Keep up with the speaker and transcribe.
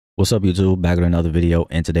What's up, YouTube? Back with another video,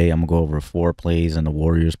 and today I'm gonna go over 4 plays in the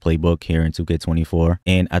Warriors playbook here in 2K24.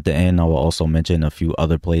 And at the end, I will also mention a few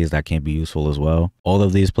other plays that can be useful as well. All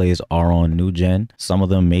of these plays are on new gen. Some of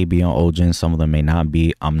them may be on old gen, some of them may not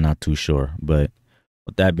be. I'm not too sure. But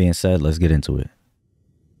with that being said, let's get into it.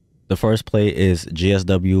 The first play is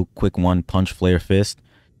GSW Quick Punch Flare Fist.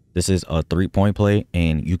 This is a 3-point play,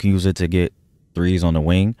 and you can use it to get 3s on the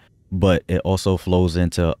wing, but it also flows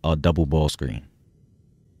into a double ball screen.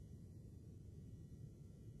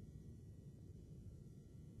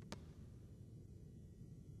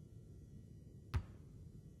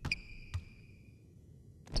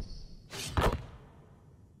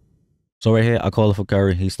 So right here, I call it for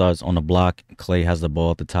Curry. He starts on the block. Clay has the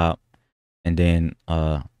ball at the top. And then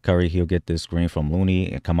Curry, he'll get this screen from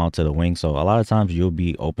Looney and come out to the wing. So a lot of times you'll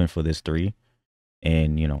be open for this 3.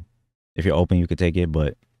 And, you know, if you're open, you can take it.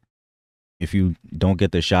 But if you don't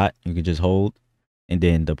get the shot, you can just hold. And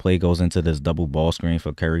then the play goes into this double ball screen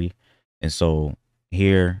for Curry. And so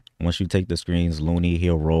here, once you take the screens, Looney,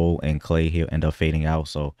 he'll roll, and Clay, he'll end up fading out.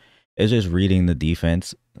 So it's just reading the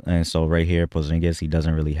defense. And so right here, Porzingis, he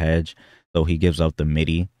doesn't really hedge, so he gives up the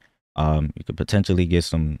midi. You could potentially get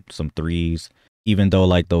some 3s, even though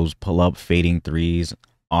like those pull-up fading 3s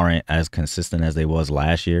aren't as consistent as they was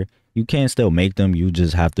last year. You can still make them. You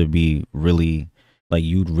just have to be really, like,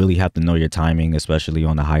 you'd really have to know your timing, especially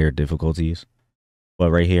on the higher difficulties.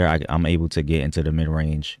 But right here, I'm able to get into the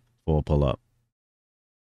mid-range for a pull-up.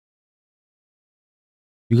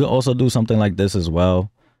 You could also do something like this as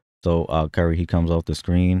well. So Curry, he comes off the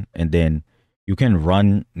screen, and then you can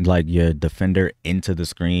run like your defender into the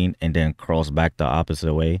screen and then cross back the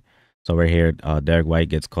opposite way. So right here, Derek White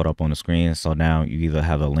gets caught up on the screen. So now you either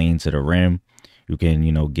have a lane to the rim. You can,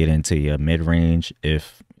 you know, get into your mid-range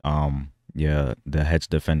if the hedge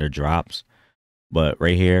defender drops. But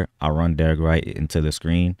right here, I run Derek White into the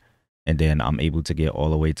screen, and then I'm able to get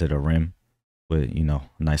all the way to the rim with, you know,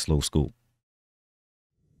 a nice little scoop.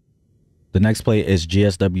 The next play is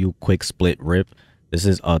GSW Quick Split Rip. This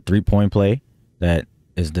is a 3-point play that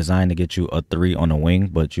is designed to get you a 3 on the wing,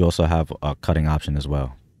 but you also have a cutting option as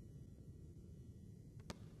well.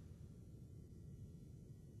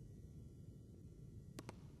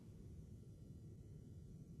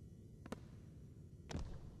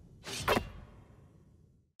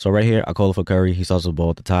 So right here, I call it for Curry. He starts the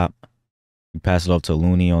ball at the top. You pass it off to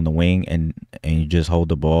Looney on the wing, and you just hold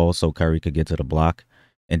the ball so Curry could get to the block.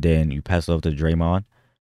 And then you pass it off to Draymond.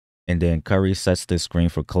 And then Curry sets this screen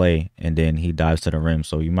for Clay, and then he dives to the rim.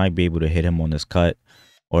 So you might be able to hit him on this cut.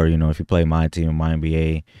 Or, you know, if you play my team, my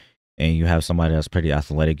NBA, and you have somebody that's pretty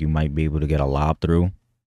athletic, you might be able to get a lob through.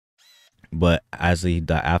 But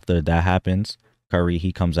after that happens, Curry,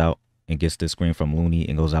 he comes out and gets this screen from Looney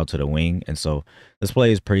and goes out to the wing. And so this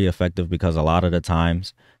play is pretty effective because a lot of the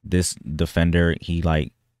times this defender, he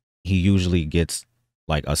usually gets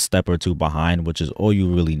like a step or 2 behind, which is all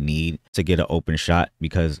you really need to get an open shot,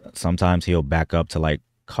 because sometimes he'll back up to like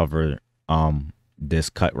cover this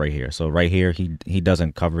cut right here. So right here, he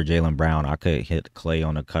doesn't cover Jaylen Brown. I could hit Clay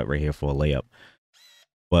on a cut right here for a layup,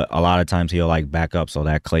 but a lot of times he'll like back up so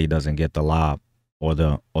that Clay doesn't get the lob or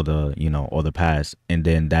the pass, and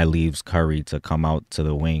then that leaves Curry to come out to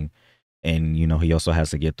the wing. And, you know, he also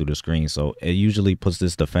has to get through the screen. So it usually puts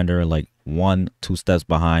this defender like 1-2 steps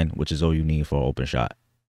behind, which is all you need for an open shot.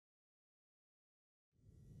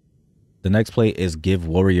 The next play is Give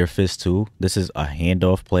Warrior Fist 2. This is a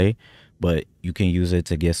handoff play, but you can use it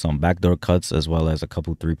to get some backdoor cuts as well as a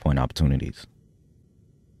couple 3-point opportunities.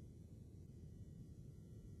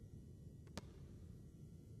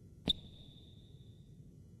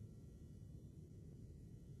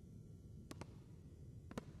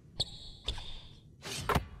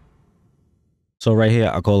 So right here,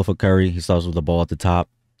 I call it for Curry. He starts with the ball at the top,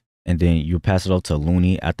 and then you pass it off to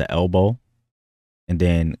Looney at the elbow. And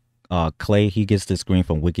then Clay, he gets the screen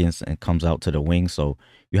from Wiggins and comes out to the wing. So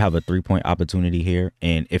you have a 3-point opportunity here.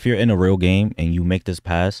 And if you're in a real game and you make this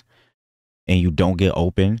pass and you don't get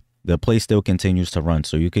open, the play still continues to run.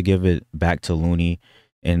 So you could give it back to Looney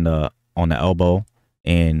on the elbow.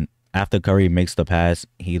 And after Curry makes the pass,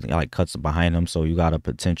 he like cuts behind him. So you got a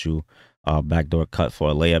potential backdoor cut for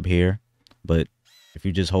a layup here. But if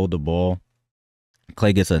you just hold the ball,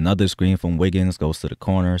 Clay gets another screen from Wiggins, goes to the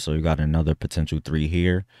corner. So you got another potential 3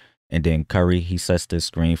 here. And then Curry, he sets this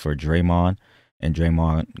screen for Draymond, and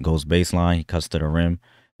Draymond goes baseline. He cuts to the rim.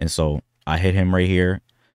 And so I hit him right here.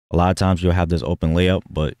 A lot of times you'll have this open layup,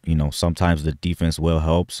 but, you know, sometimes the defense will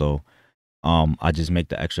help. So I just make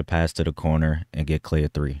the extra pass to the corner and get Clay a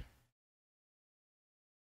 3.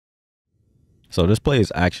 So this play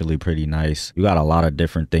is actually pretty nice. You got a lot of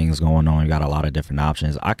different things going on. You got a lot of different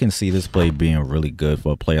options. I can see this play being really good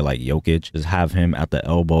for a player like Jokic. Just have him at the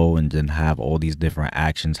elbow and then have all these different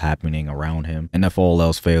actions happening around him. And if all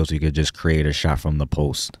else fails, you could just create a shot from the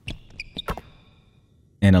post.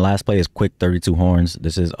 And the last play is quick 32 horns.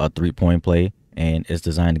 This is a 3-point play, and it's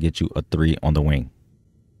designed to get you a 3 on the wing.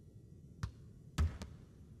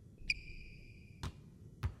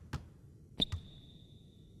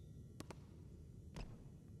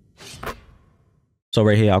 So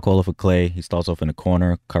right here, I'll call it for Clay. He starts off in the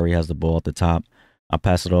corner. Curry has the ball at the top. I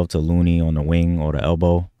pass it off to Looney on the wing or the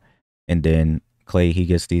elbow. And then Clay, he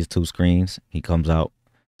gets these 2 screens. He comes out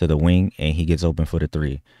to the wing, and he gets open for the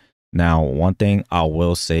 3. Now, one thing I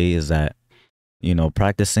will say is that, you know,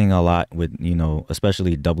 practicing a lot with, you know,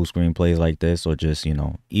 especially double screen plays like this, or just, you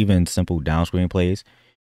know, even simple down screen plays,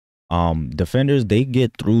 defenders, they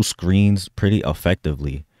get through screens pretty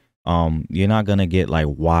effectively. You're not gonna get like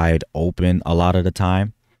wide open a lot of the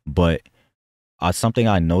time, but something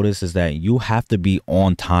I noticed is that you have to be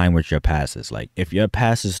on time with your passes. Like if your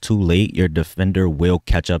pass is too late, your defender will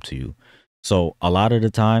catch up to you. So a lot of the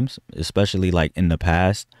times, especially like in the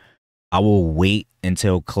past, I will wait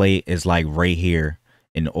until Clay is like right here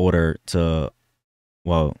in order to,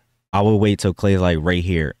 well, I will wait till Clay's like right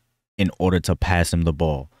here in order to pass him the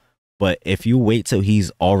ball. But if you wait till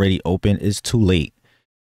he's already open, it's too late.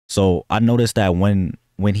 So I noticed that when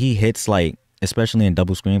he hits, like, especially in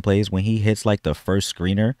double screen plays, when he hits like the first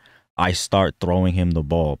screener, I start throwing him the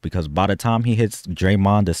ball, because by the time he hits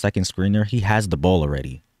Draymond, the second screener, he has the ball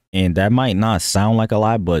already. And that might not sound like a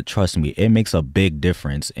lot, but trust me, it makes a big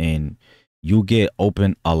difference, and you get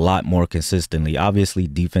open a lot more consistently. Obviously,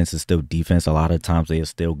 defense is still defense. A lot of times they'll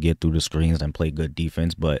still get through the screens and play good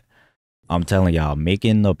defense, but I'm telling y'all,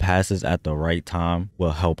 making the passes at the right time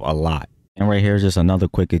will help a lot. And right here is just another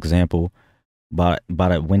quick example. But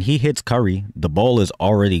when he hits Curry, the ball is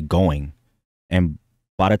already going. And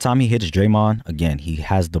by the time he hits Draymond, again, he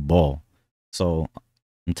has the ball. So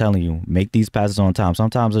I'm telling you, make these passes on time.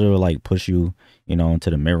 Sometimes it'll like push you, you know, into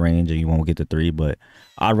the mid-range and you won't get the 3. But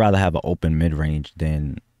I'd rather have an open mid-range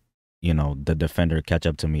than, you know, the defender catch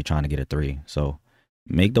up to me trying to get a 3. So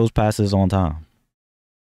make those passes on time.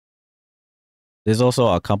 There's also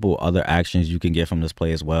a couple other actions you can get from this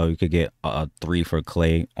play as well. You could get a 3 for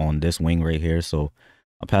Clay on this wing right here. So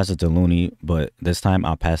I'll pass it to Looney, but this time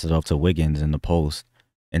I'll pass it off to Wiggins in the post.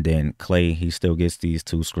 And then Clay, he still gets these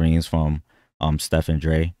 2 screens from Steph and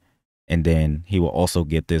Dre. And then he will also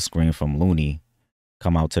get this screen from Looney,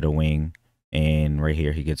 come out to the wing, and right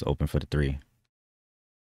here he gets open for the 3.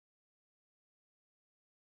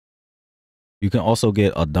 You can also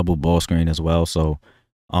get a double ball screen as well. So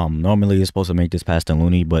normally you're supposed to make this pass to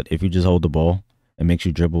Looney, but if you just hold the ball, it makes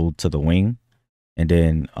you dribble to the wing, and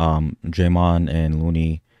then Draymond and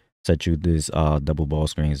Looney set you this double ball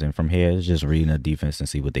screens, and from here it's just reading the defense and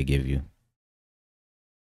see what they give you.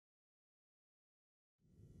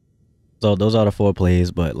 So those are the 4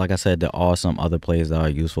 plays, but like I said, there are some other plays that are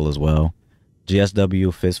useful as well.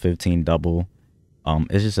 GSW Fist 15 double.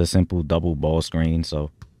 It's just a simple double ball screen. So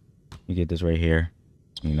you get this right here.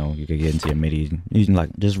 You know, you could get into your midi. You can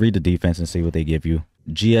like just read the defense and see what they give you.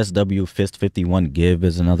 GSW Fist 51 give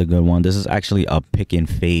is another good one. This is actually a pick and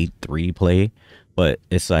fade 3 play, but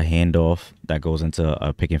it's a handoff that goes into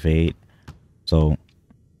a pick and fade. So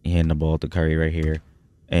you hand the ball to Curry right here.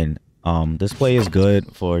 And this play is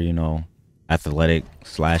good for, you know, athletic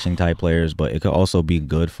slashing type players, but it could also be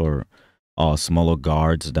good for smaller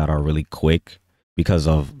guards that are really quick, because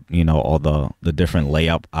of, you know, all the different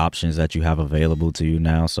layup options that you have available to you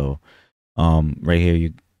now. So right here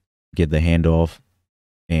you get the handoff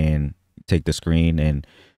and take the screen, and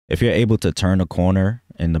if you're able to turn a corner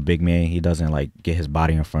and the big man, he doesn't like get his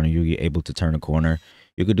body in front of you, you're able to turn a corner,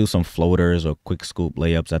 you could do some floaters or quick scoop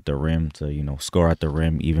layups at the rim to, you know, score at the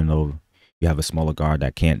rim, even though you have a smaller guard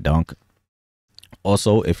that can't dunk.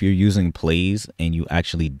 Also, if you're using plays and you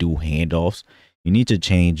actually do handoffs, you need to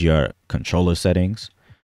change your controller settings.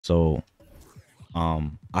 So I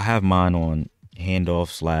have mine on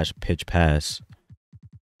handoff / pitch pass,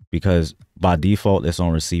 because by default it's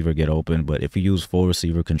on receiver get open. But if you use full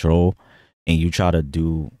receiver control and you try to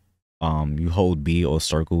do you hold B or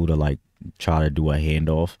circle to like try to do a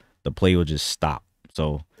handoff, the play will just stop.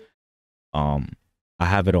 So I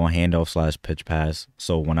have it on handoff / pitch pass,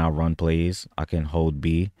 so when I run plays I can hold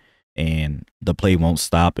B and the play won't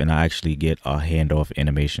stop, and I actually get a handoff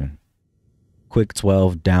animation. Quick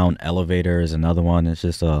 12 down elevator is another one. It's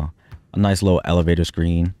just a nice little elevator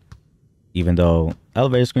screen. Even though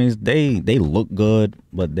elevator screens, they look good,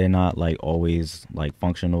 but they're not like always like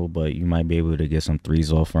functional, but you might be able to get some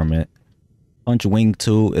 3's off from it. Punch wing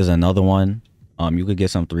 2 is another one. You could get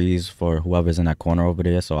some threes for whoever's in that corner over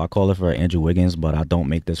there. So I call it for Andrew Wiggins, but I don't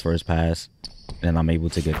make this first pass. And I'm able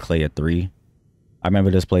to get Clay at 3. I remember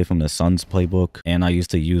this play from the Suns playbook, and I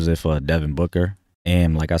used to use it for Devin Booker.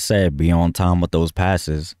 And like I said, be on time with those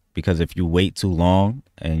passes, because if you wait too long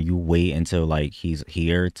and you wait until like he's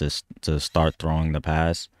here to start throwing the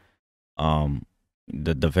pass,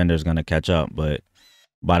 the defender's gonna catch up. But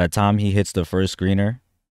by the time he hits the first screener,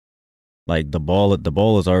 like the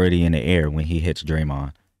ball is already in the air when he hits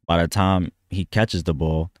Draymond. By the time he catches the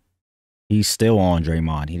ball, he's still on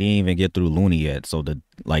Draymond. He didn't even get through Looney yet. So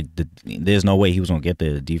there's no way he was gonna get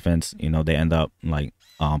there. The defense, they end up like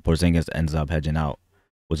Porzingis ends up hedging out,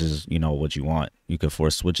 which is what you want. You could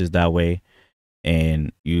force switches that way,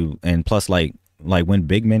 and plus like when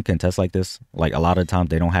big men contest like this, like a lot of times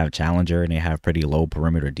they don't have challenger and they have pretty low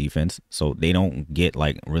perimeter defense, so they don't get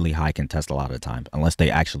like really high contest a lot of times unless they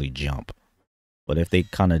actually jump. But if they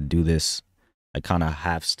kind of do this like kind of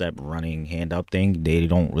half step running hand up thing, they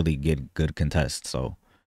don't really get good contests. So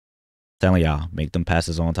telling y'all, make them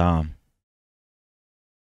passes on time.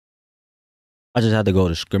 I just had to go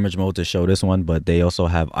to scrimmage mode to show this one, but they also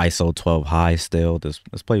have ISO 12 high still. This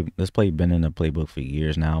play been in the playbook for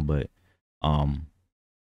years now, but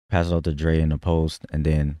pass it out to Dre in the post, and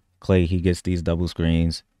then Clay, he gets these double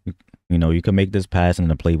screens. You can make this pass and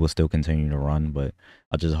the play will still continue to run, but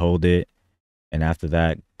I'll just hold it. And after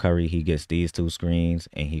that, Curry, he gets these 2 screens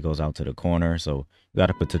and he goes out to the corner. So you got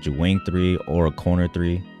to put your wing 3 or a corner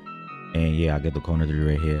 3. And yeah, I get the corner 3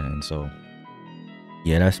 right here. And so,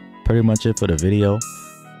 yeah, that's pretty much it for the video.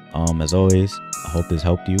 As always, I hope this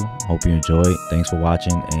helped you. Hope you enjoyed. Thanks for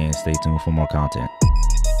watching and stay tuned for more content.